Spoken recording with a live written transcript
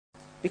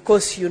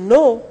Because you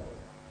know,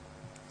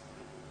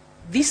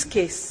 this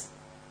case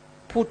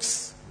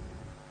puts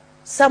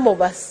some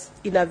of us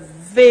in a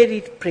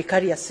very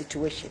precarious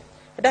situation.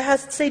 And I have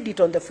said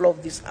it on the floor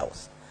of this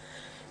House.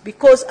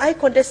 Because I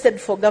contested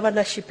for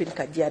governorship in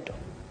Kajiado.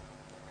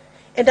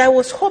 And I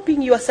was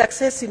hoping your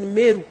success in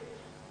Meru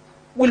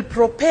will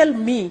propel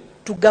me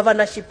to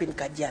governorship in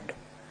Kajiado.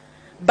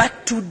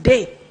 But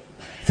today,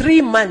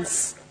 3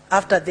 months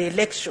after the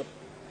election,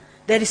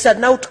 there is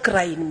an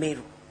outcry in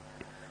Meru.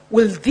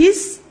 Will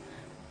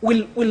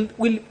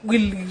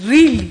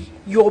really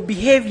your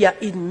behavior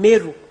in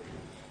Meru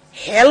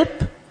help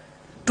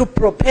to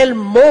propel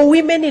more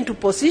women into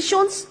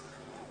positions,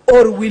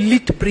 or will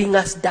it bring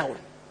us down?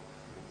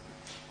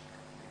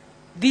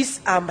 These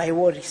are my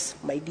worries,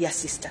 my dear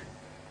sister.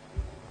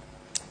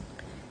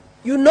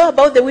 You know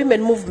about the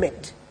women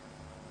movement.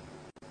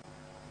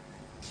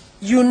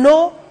 You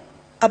know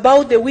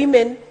about the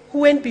women who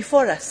went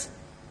before us.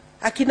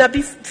 Akina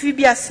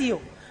Phoebe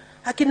Asio,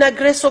 Akina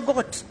Grace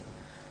Ogot,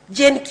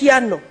 Jane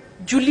Kiano,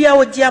 Julia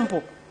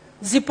Ojambo,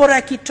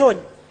 Zipora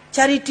Kitony,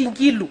 Charity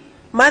Ngilu,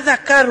 Mother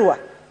Karua,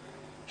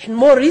 and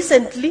more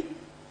recently,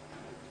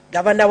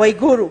 Governor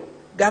Waiguru,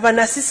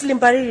 Governor Cecily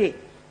Mbarire,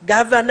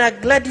 Governor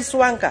Gladys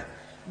Wanga,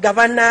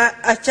 Governor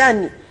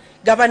Achani,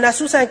 Governor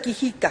Susan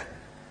Kihika.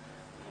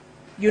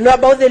 You know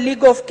about the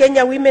League of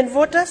Kenya Women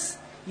Voters?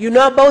 You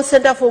know about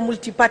Center for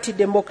Multi-Party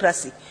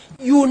Democracy.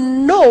 You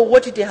know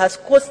what it has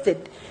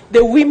costed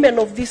the women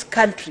of this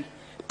country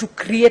to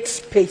create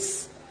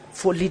space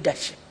for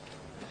leadership.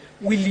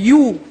 Will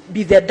you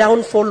be the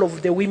downfall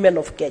of the women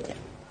of Kenya?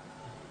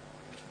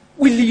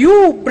 Will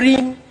you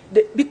bring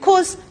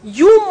because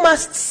you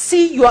must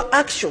see your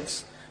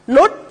actions,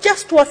 not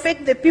just to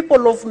affect the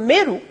people of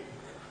Meru,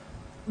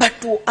 but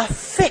to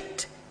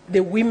affect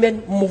the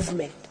women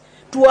movement,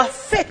 to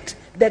affect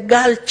the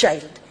girl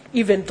child,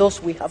 even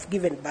those we have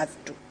given birth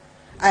to.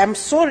 I am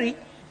sorry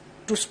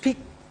to speak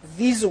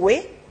this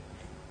way,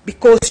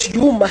 because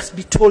you must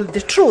be told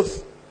the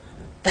truth,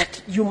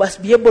 that you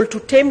must be able to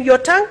tame your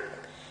tongue.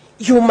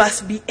 You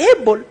must be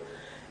able,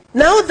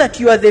 now that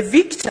you are the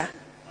victor,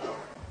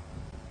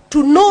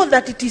 to know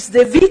that it is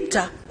the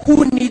victor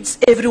who needs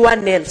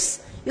everyone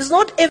else. It's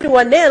not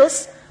everyone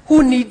else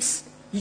who needs